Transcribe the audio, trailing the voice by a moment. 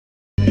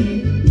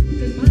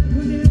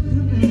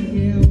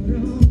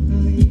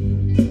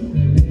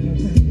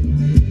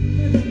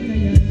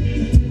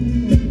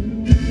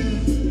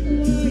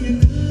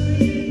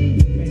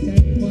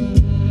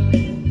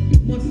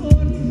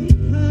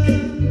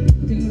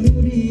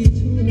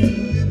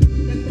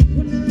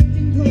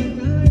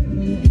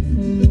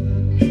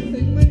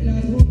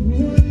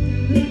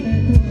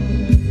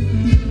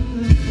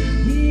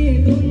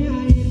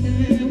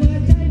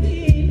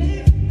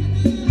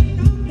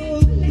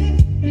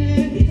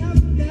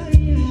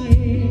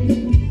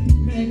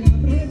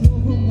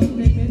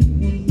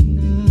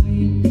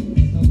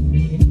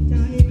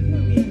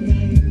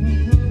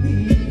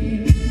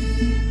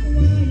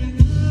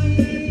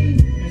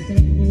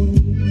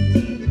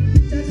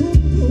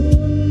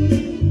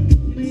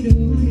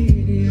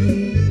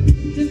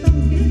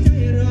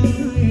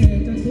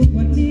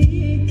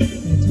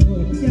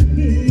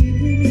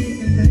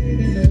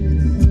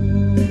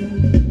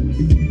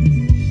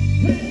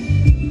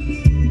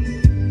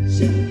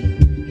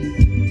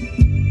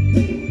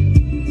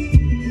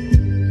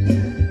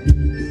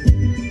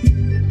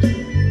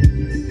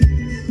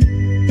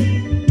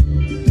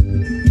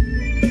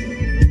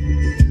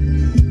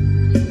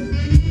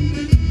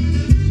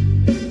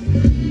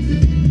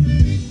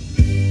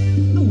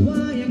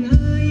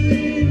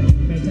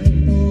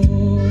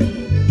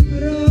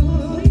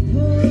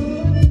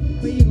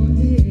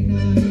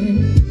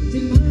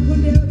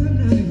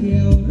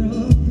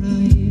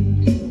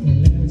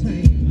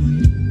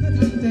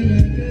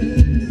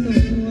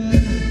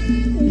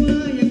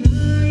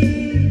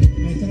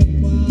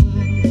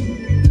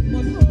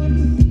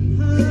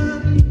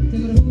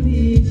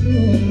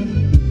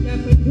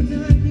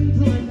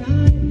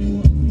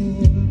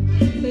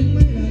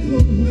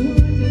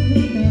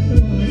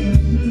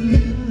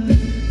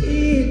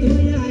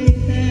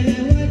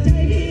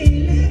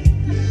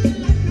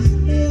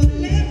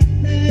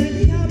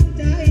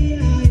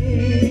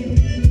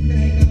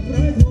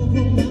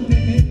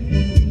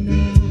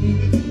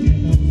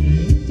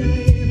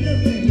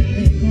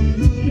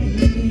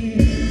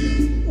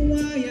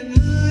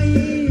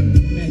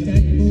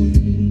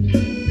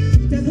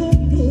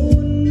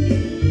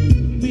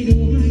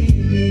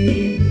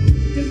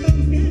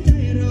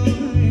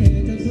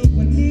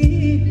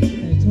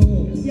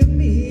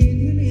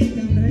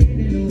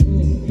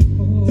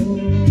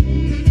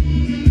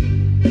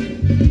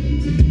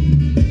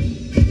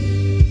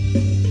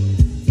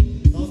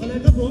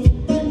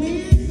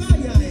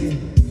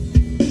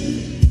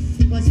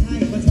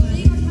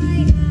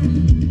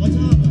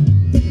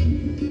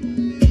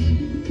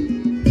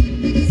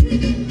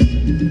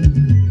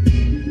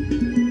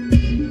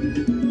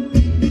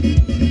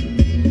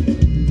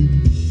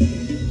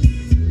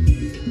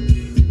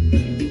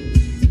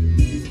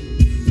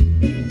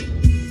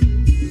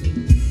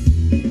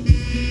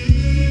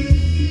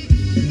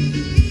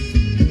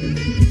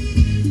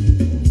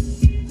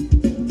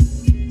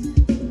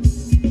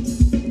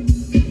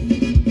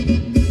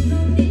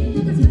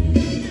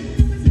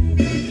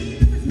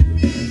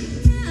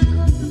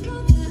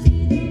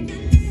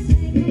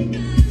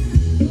เ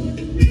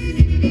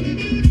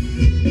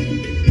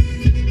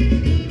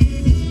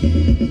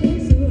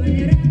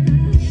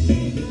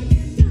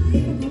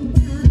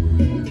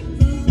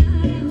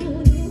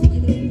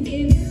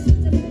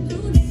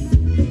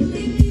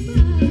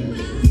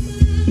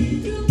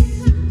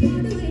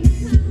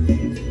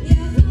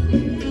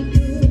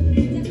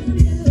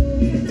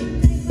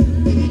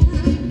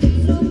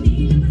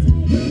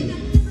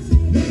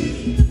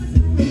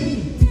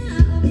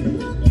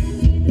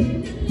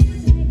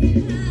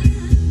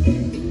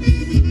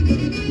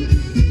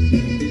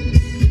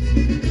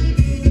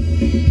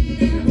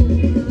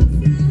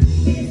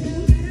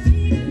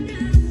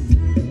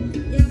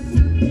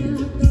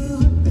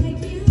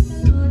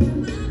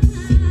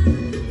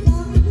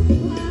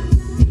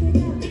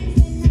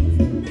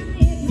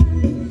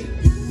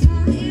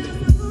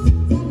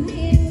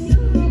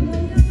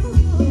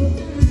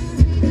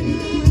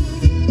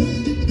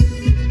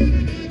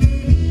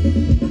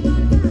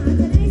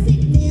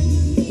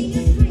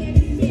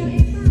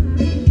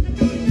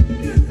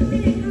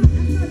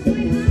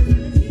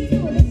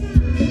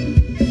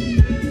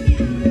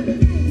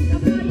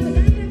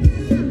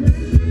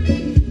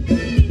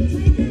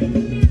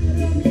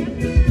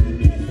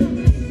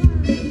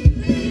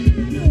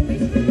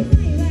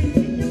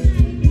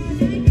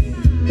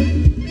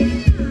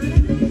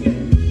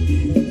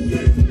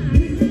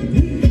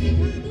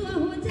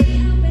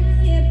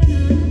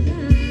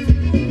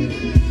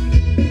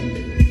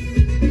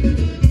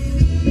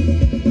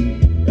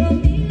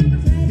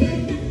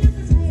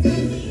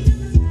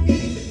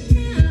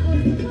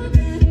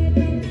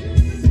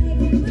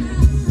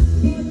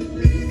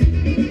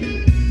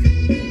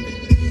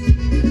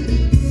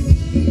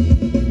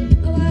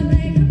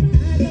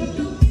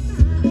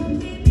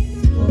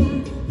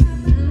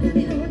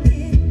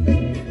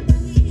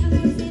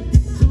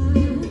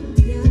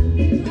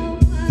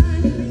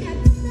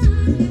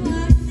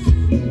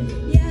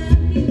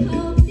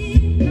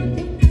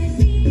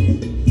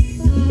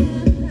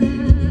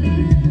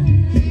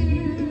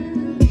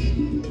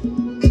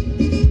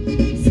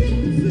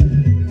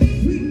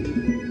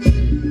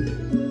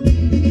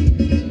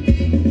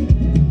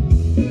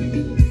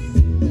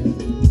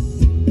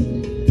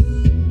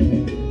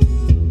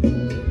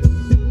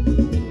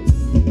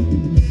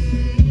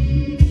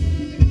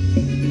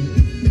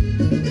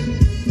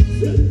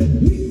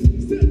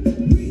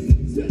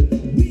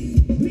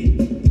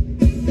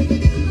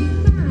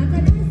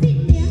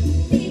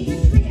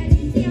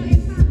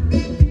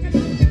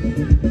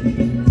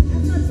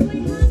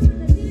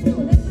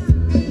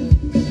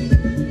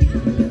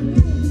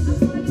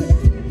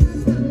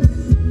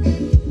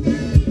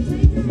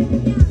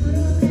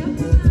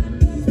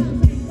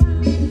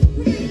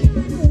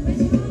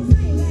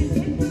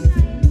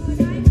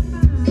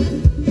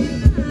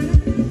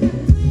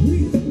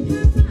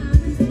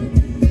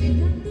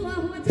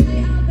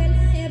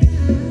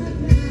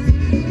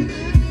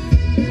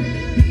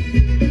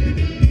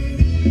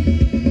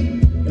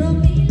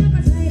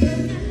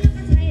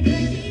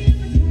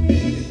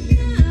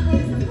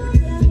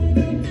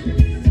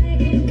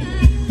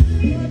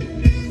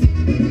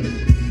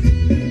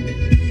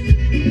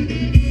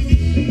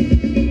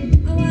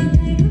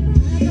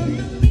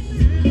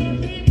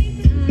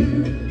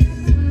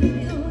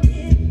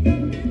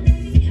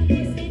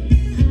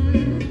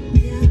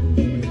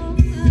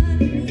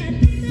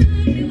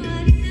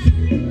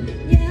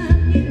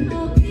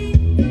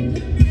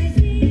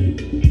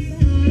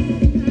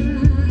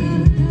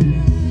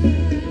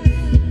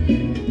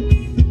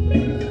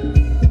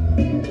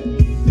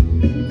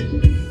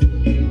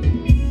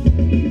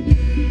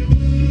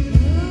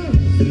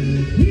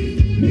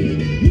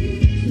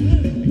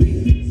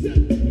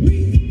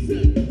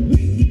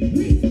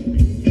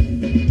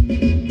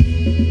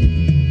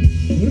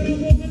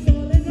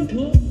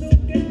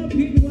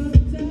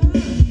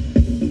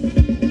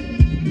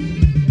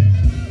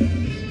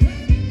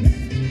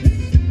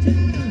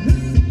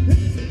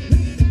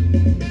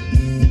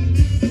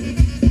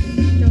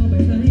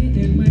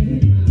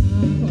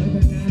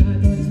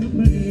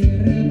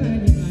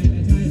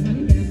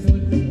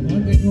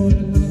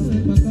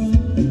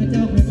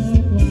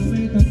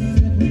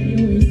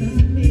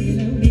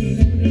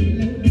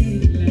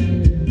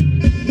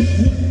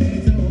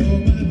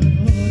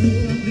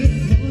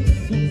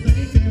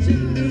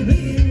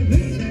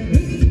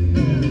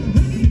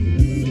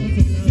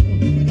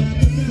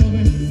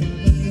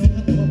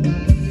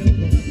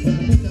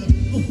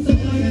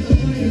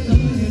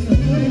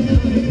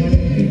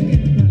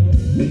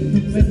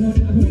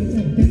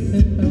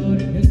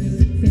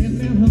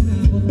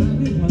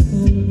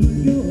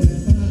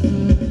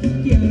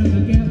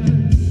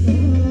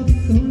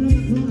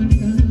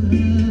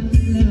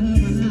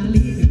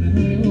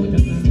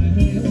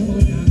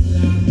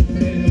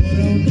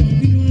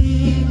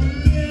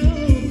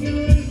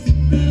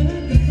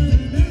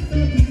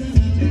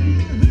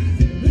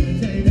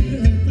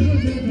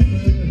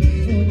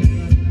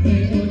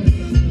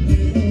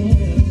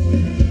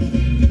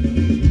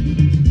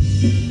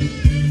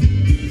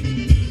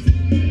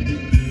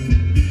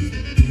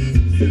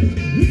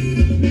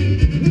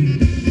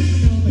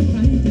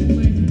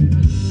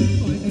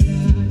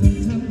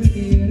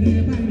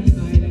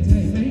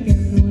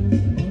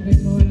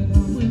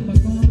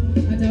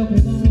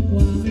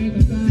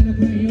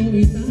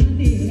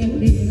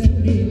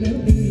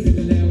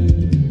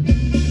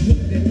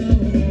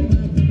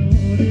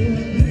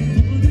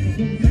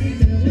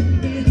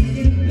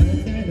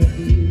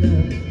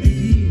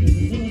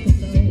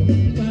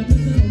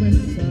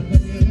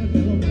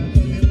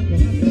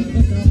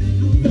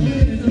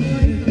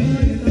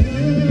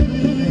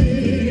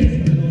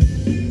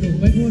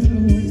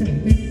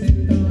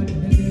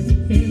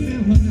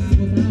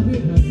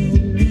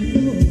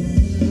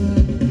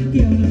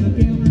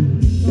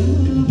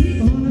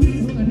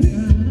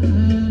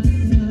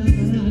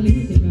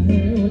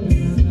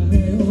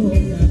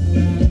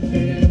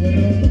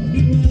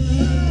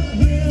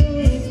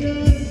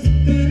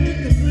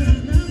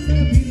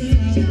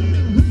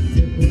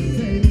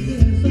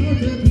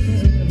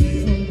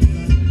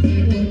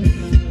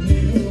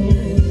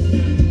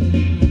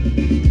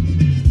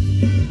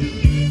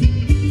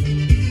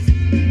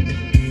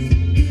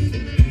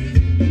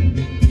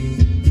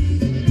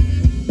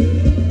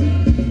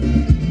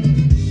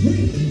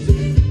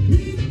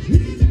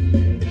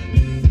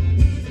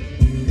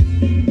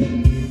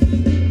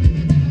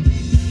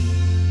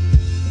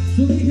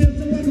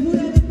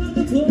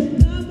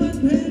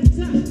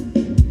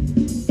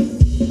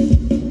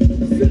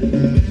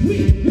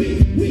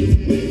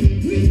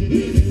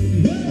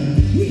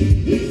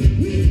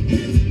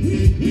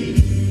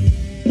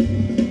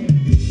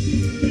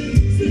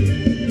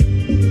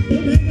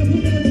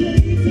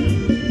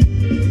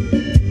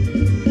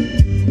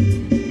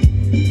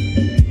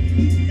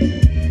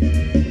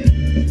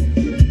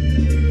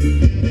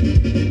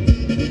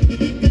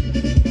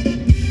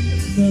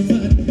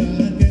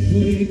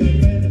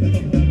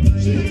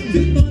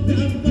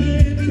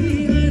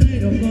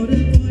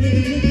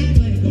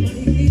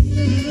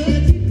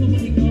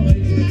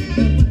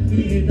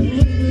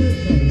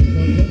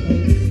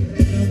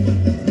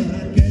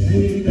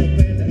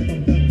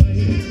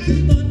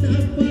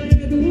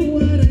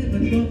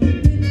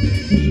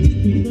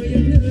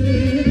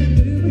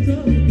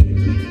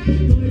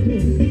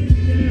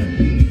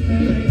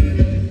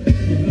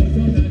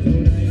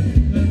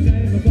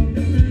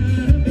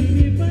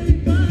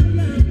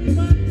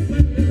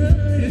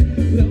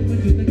เรามา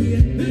จุดตะเกีย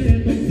งไม่ได้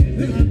ตรง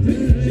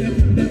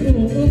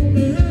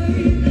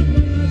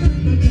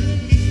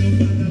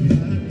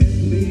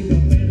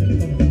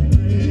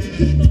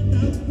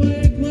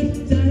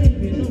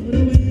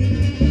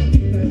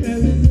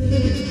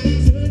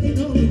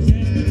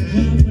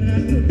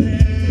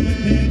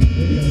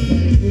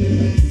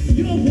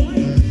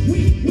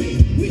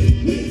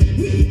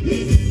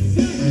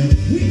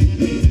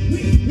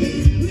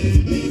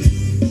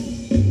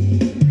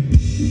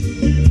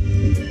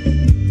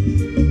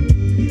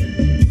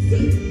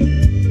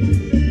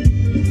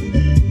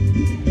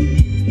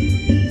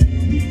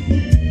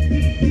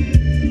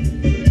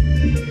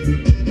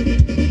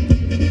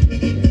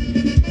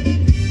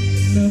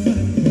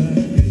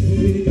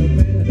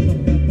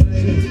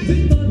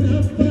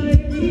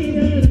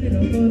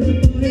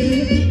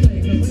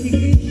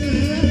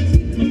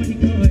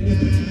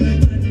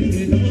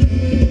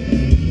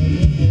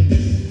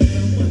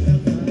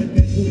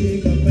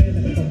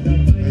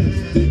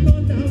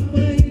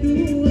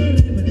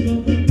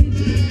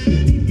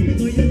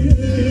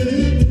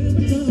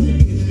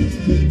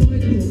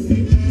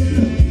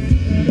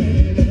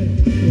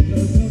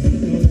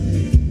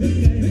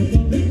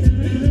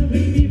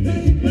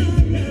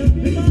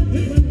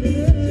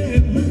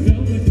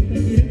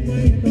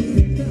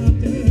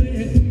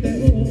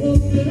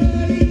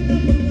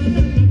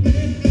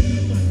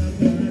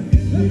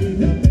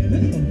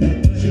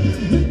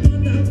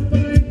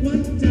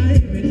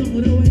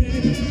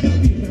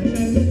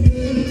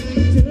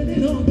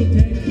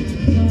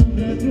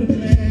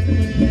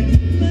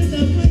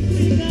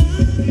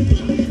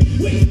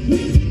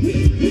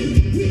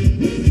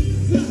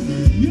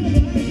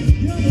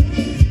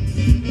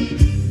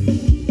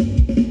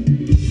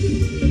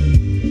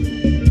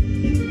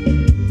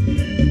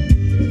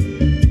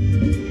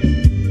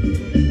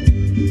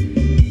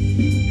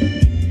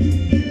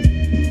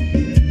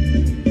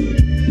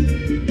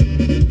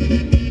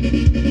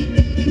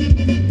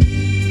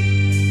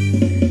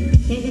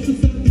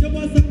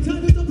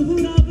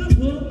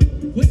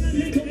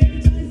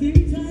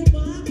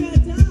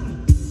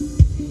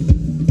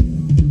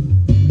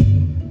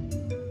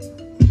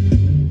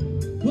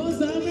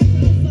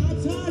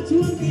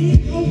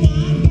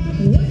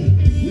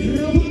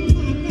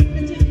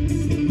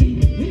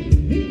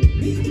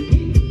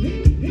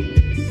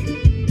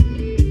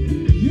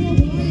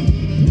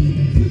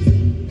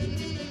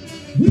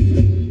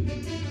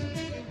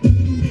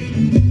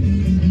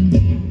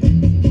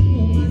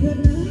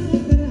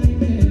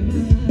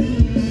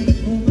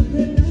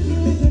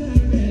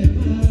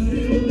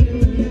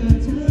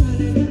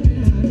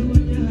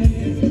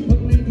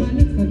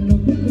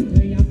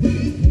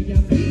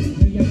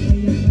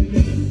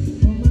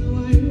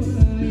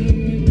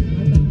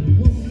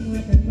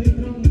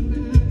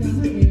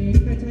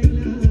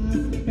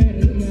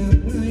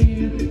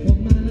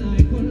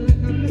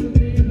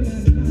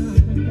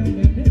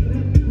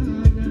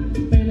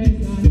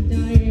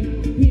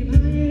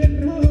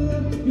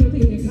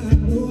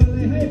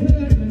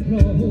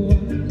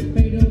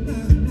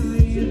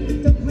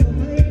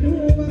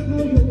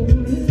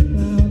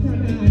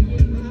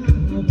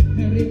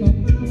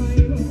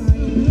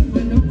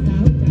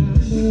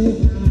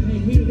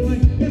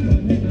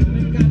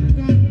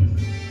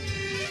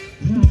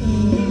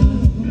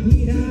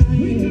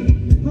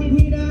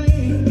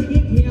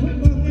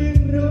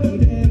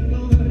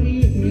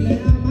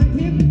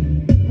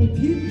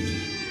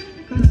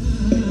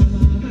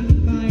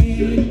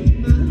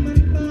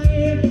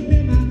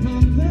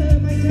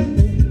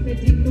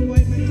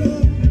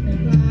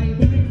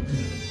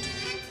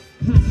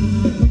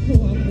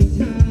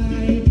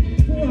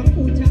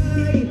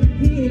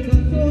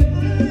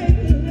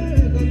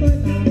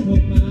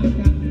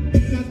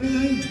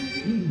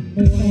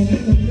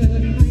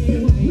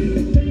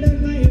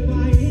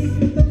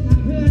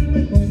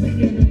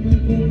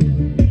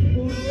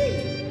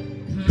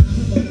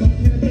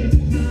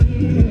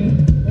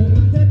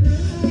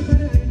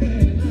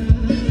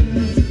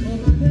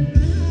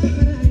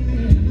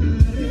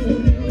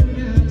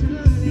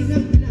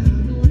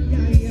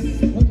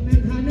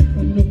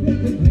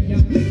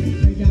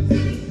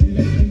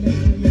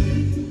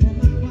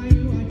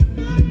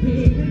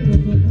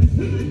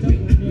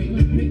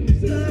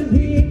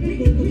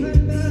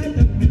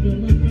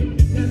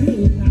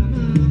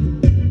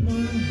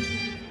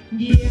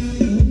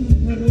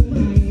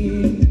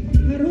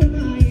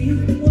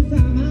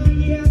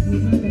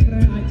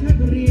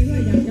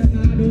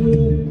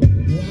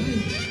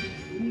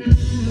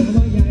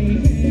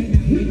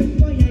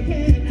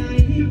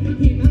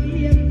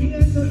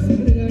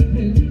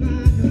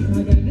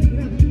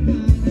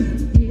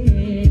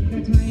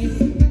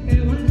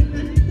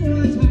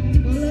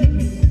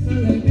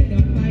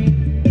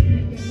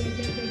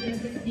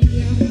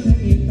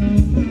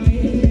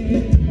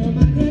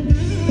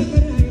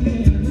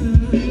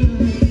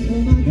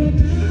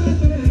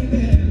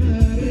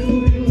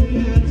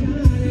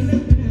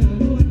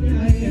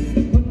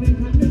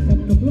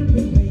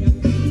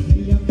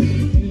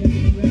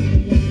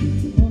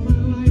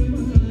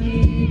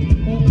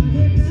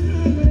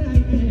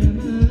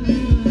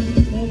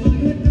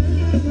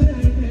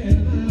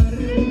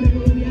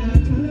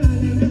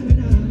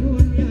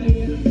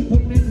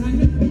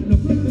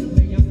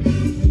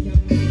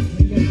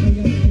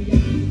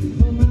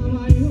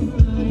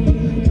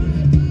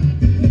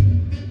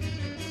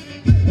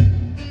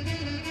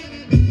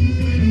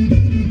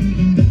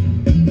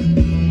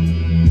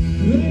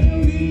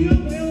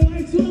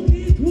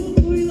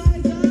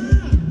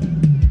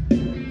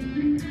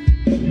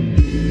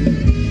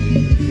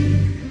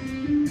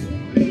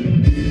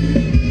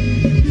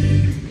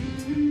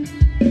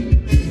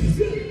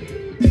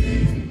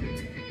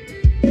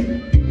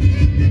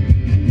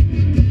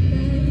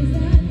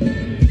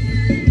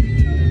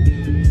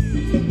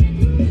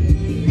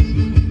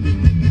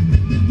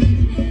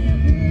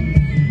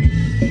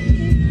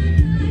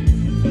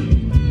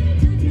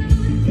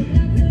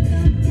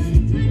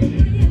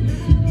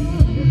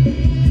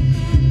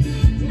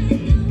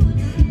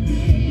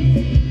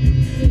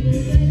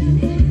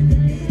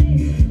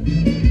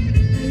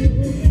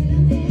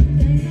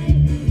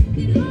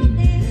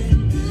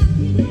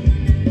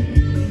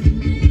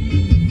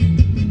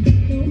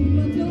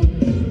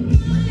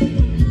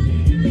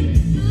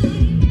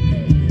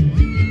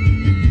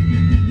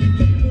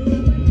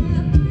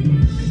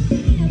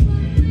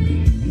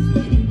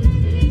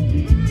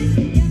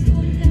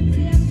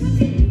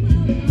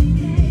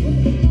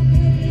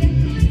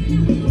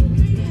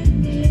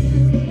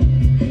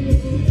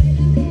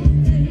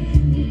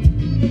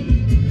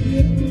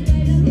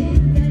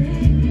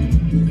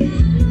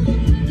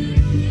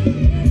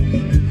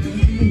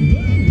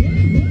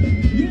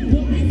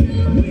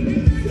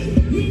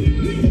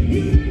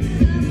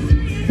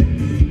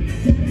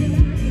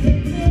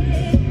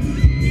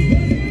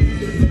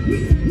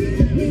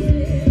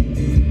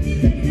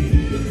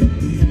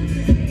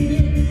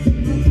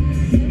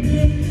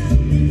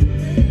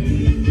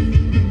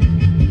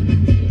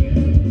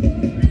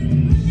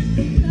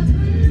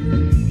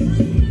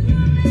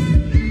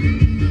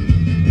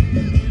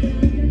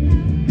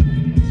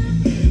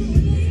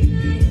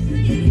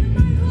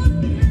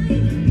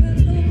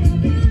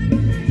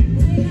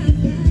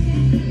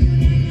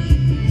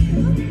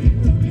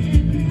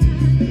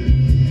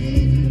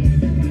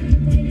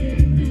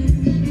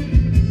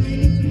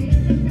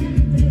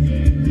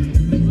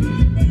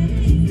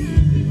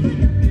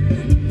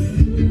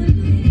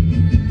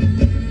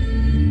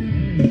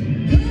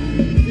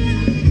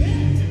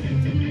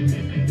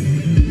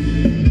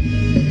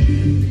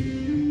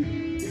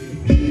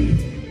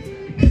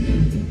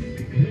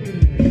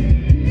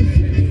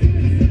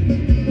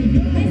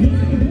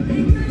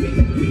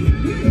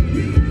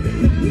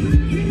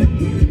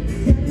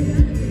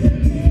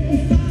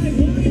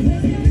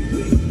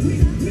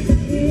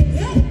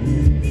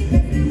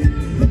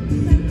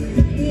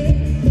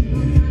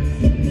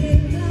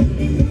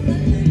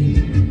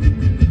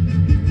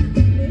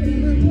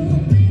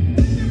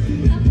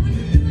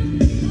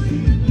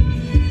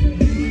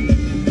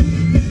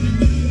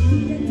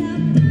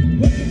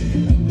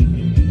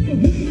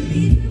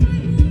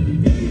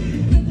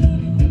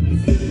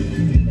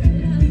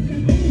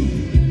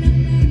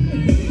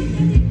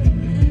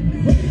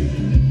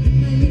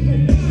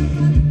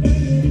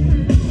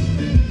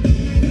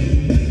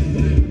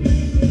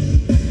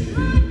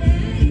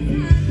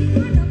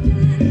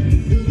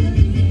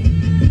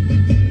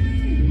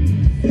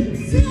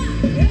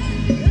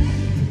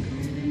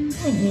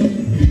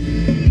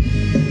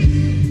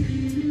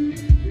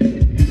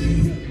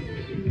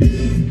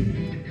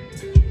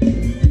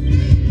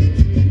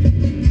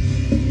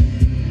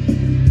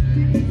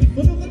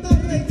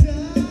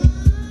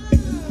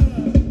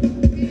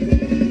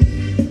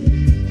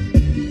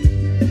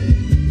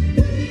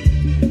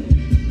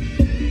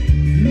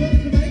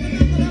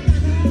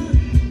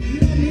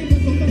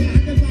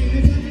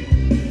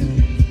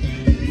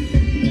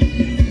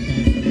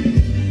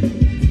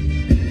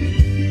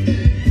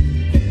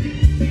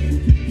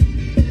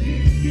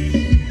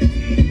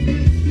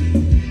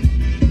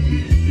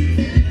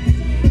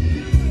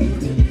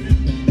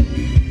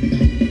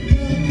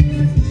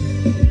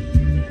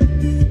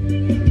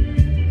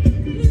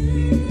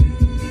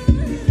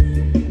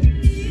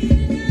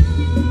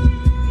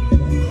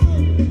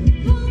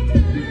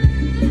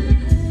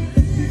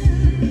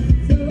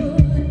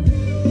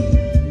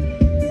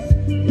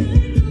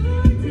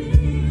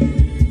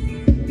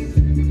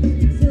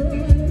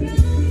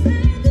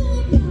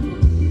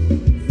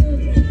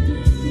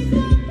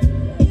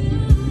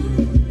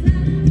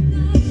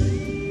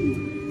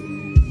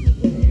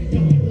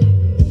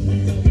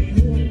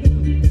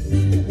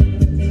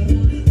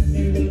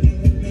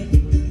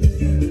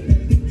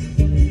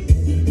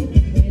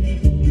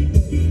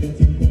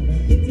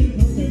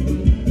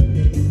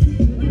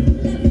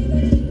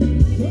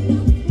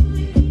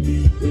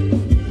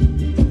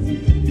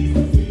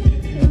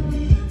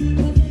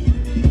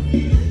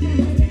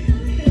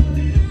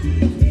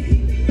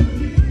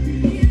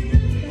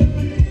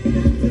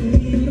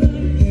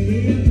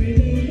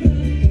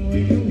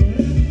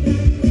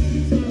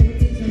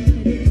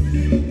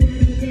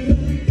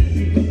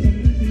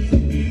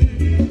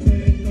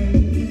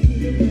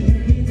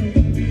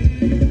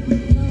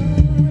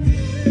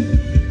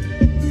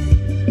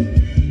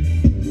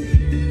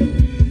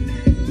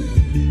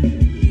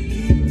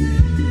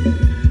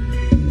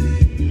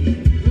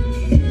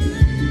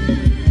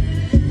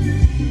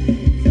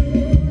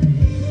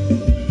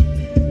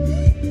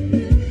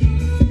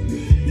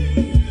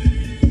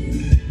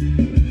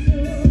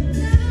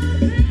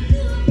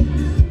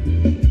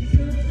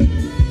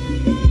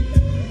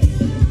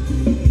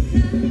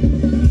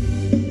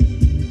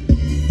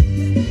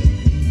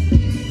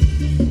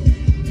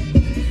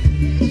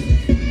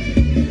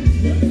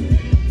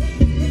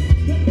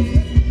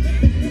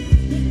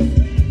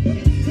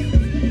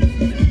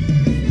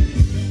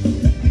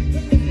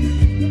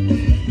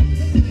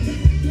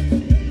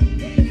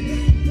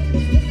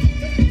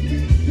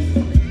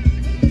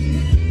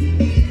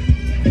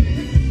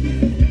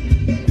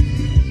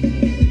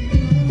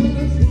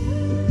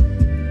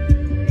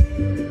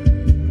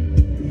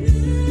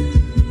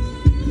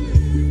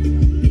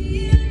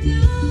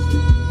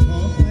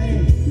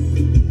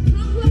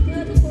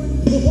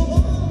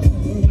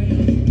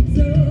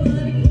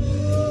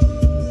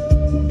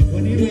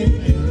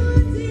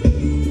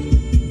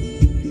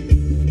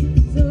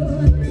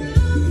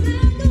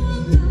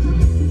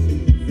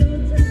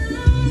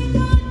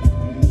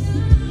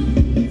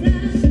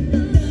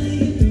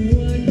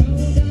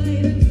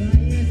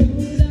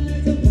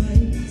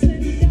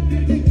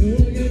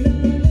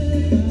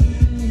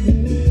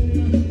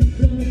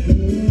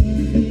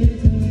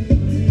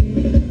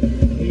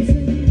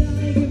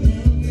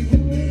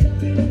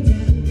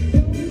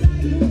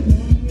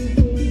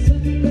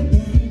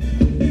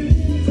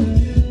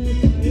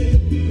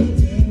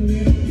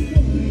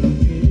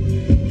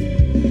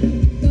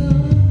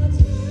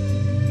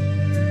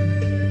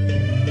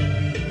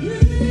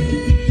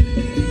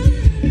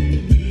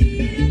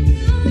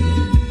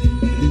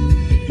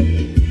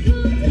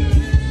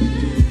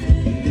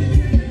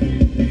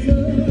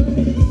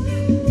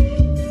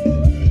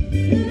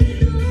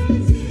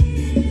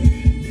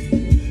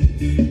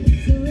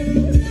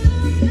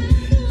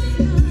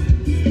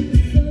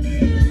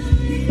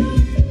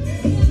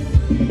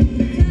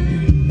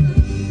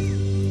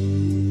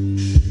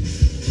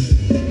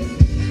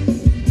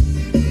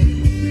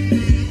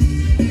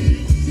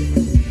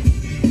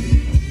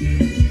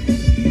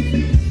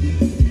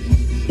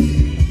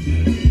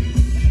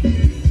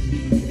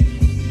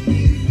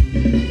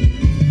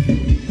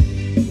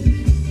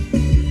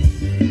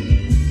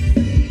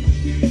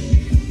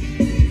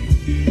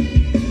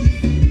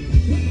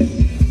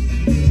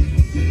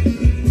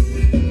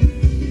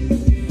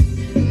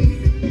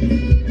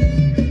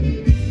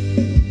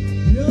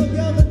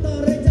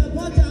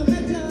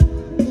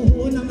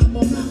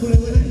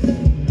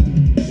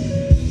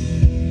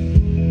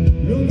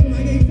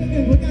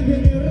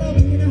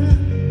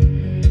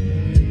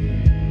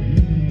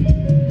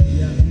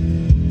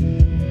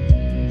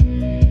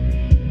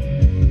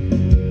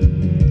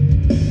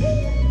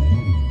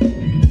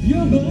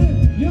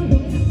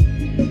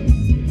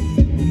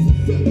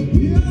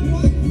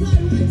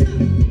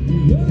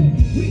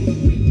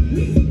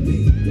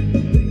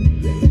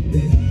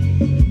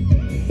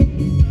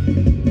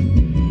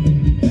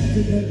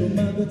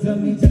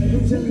ในใจขอ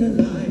งฉันละ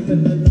ลายจะ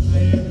ละลา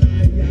ยละลา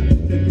ยอยาก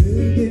จะลื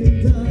มกิน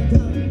เธอ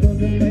ทั้งตัวเ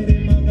ธอไม่ได้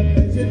มากับใคร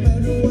ฉันไม่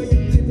รู้ว่ายั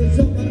งไงเธอช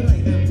อบอะไร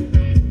นะ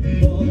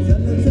บอกฉัน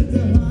แล้วฉันจ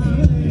ะหาใ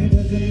ห้เธ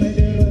อฉันไม่ไ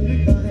ด้รักไม่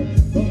ตาย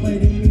ก็ไม่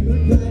ได้มีใค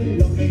ร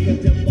ลองไม่อยาก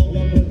จะบอก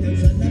ว่าคนอย่าง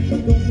ฉันนั้นมั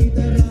นคงมีแ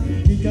ต่รัก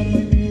ที่จะไ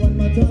ม่มีวัน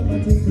มาทอดมา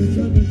ทิ้งคือ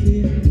ฉันไม่ทิ้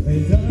งให้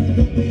เธอ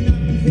ต้องไปนั่ง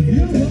เสีย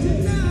ใจฉัน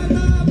หน้าต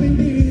าไม่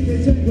ดีแต่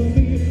ฉันก็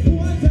มีหั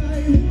วใจ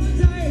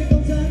ขอ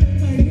งฉัน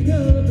ให้เธอ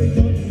ไปจ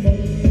นหมด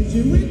ใน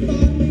ชีวิตตอ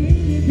นนี้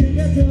มีเพียงแ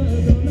ค่เธอ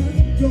เท่านั้น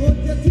โปรด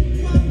อย่าทิ้ง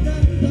วางกั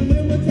นทำให้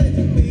หัวใจ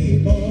ฉันมี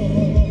บอ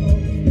ก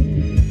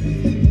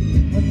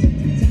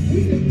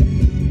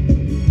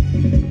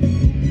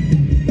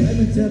ได้ม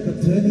าเจอกับ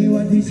เธอใน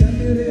วันที่ฉันไ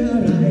ม่เหลืออะ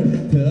ไร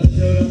เธอจ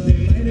ะรับได้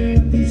ไหมใน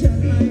วันที่ฉัน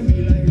ไม่มี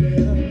อะไรเหลื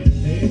อ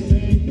ให้เธอ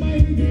ดีไหม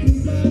ดี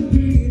บาง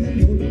ทีนั้นอ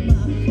ยู่ลำบ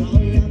ากเอา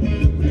อย่างมา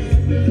แปร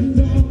เดิน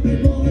ร้องไม่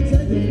บอกฉั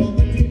นจะมอง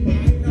กันที่ภา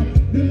ยนอก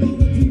หรือมอง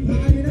กันที่ภ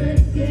ายใน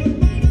โปรด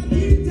มองกัน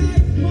ที่ใจ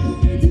มอง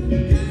ให้ถึงกั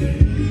น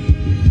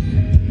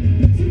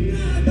ฉันห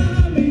น้าตา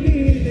ไม่ดี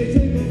แต่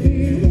ฉันก็มี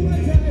หัว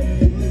ใจ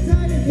ของฉั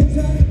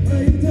นให้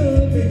เธอ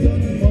ไปจ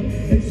นหมด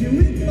ในชี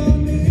วิตตอน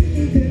นี้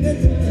มีเพียงแค่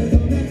เธอเท่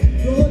านั้น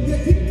โปรดอย่า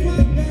ทิ้งควา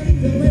มกัน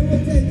จะไม่ว่า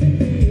ใจฉัน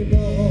มีบ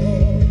อ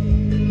ก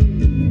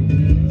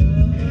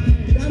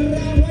ดันร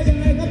ามว่ายัง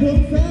ไงครับผม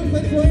เสริม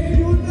สวยๆให้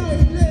ดูหน่อย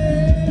เลย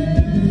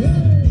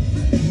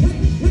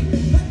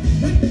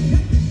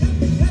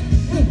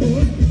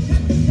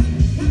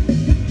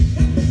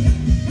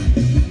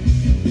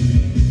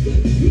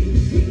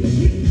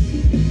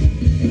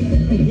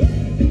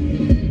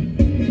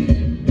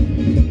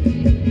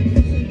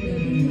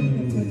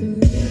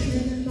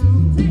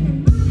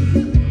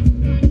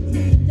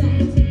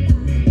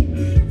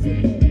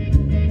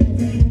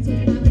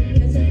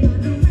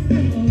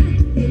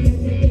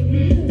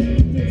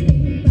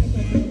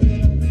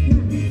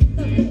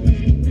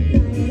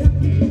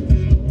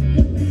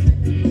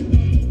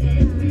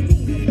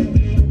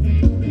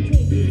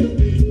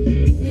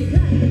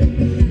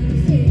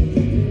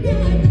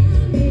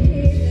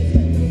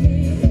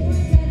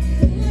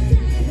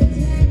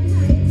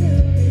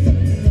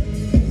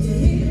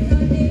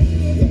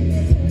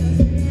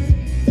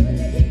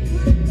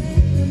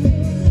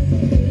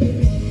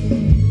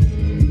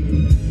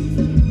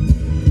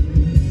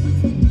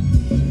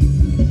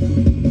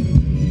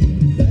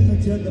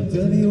เธ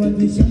อในวัน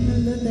ที่ฉันนั้น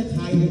เหลือแต่ไ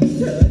ข่เ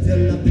ธอจะ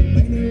หลับได้ไหม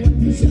ในวัน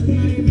ที่ฉันไ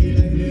ม่มีอะไร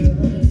เหลือไ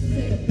ม่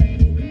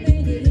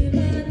ดีบ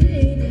างที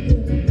ในตัว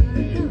ตา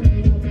เข้าเร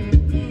าบาง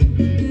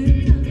ที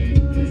ทำพ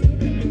อใช้เ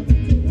ป็นมองกัน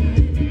ที่ภาย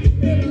ใน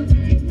เรื่องม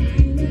องกันที่ภาย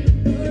ใน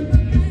โดนมอ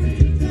งกัน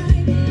ที่ใจ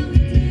มองใ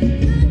ห้ถึง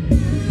กัน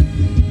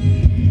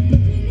ที่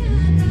หน้า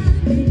ต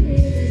าไ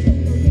ม่ดีแต่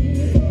ฉันก็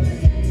มี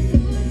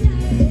หัวใจ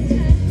ของฉั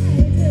นให้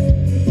เธ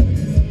อไปจน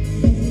หมดใ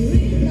นชีวิ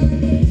ตตอน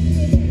นี้มีเพียงแค่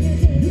เธอ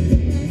เท่า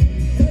นั้น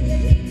โปรดอย่า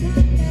ทิ้งคว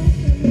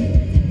าม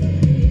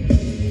กั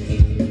น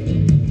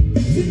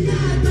ฉันหน้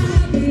าตา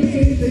ไม่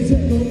ดีแต่ฉั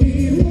นก็มี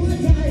หัว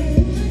ใจ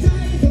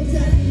ของ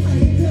ฉันให้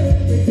เธอ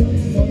ไปจน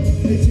หมด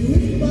ในชีวิ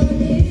ตตอน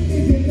นี้มี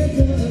เพียงแค่เธ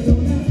อเท่า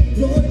นั้นโป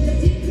รดอย่า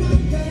ทิ้งความ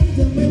กันท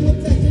ำให้หัว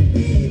ใจฉัน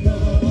มีบอก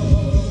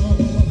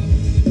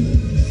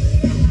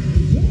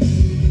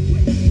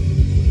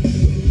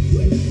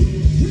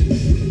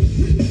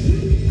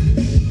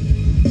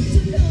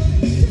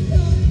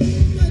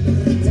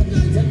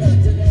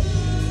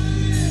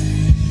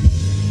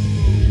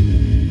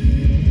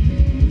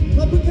ข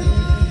อบคุณครั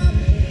บ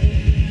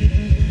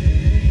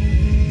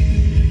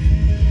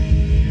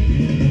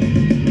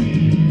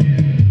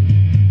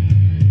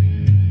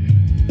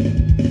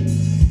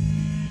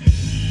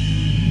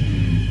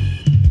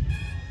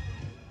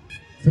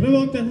สำหรับผ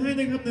มจัดให้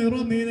นะครับในร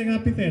อบนี้นะครับ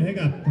พิเศษให้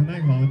กับทางด้า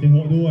นของเจโฮ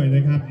ด้วยน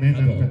ะครับแนะ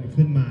นำกัน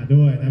ขึ้นมา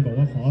ด้วยนะบอก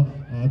ว่าขอ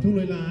ทุก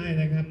ลาย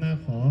นะครับนะ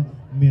ขอ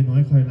เมียน้อ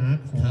ยคอยรัก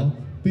ขอ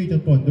ปีจ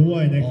นปนด้ว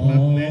ยนะครับ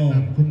แนะน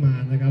ำขึ้นมา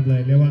นะครับเล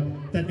ยเรียกว่า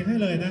จัดกันให้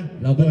เลยนะ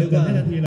เราก็นึกว่า